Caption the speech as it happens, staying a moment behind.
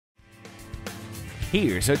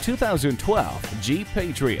Here's a 2012 Jeep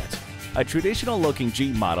Patriot. A traditional-looking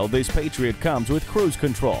Jeep model, this Patriot comes with cruise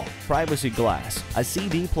control, privacy glass, a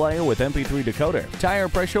CD player with MP3 decoder, tire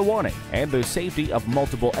pressure warning, and the safety of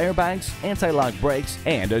multiple airbags, anti-lock brakes,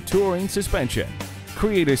 and a touring suspension.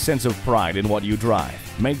 Create a sense of pride in what you drive.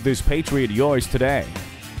 Make this Patriot yours today.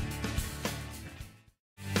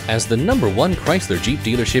 As the #1 Chrysler Jeep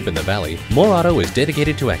dealership in the Valley, Moore Auto is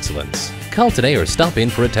dedicated to excellence. Call today or stop in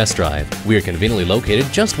for a test drive. We are conveniently located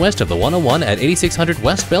just west of the 101 at 8600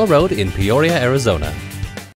 West Bell Road in Peoria, Arizona.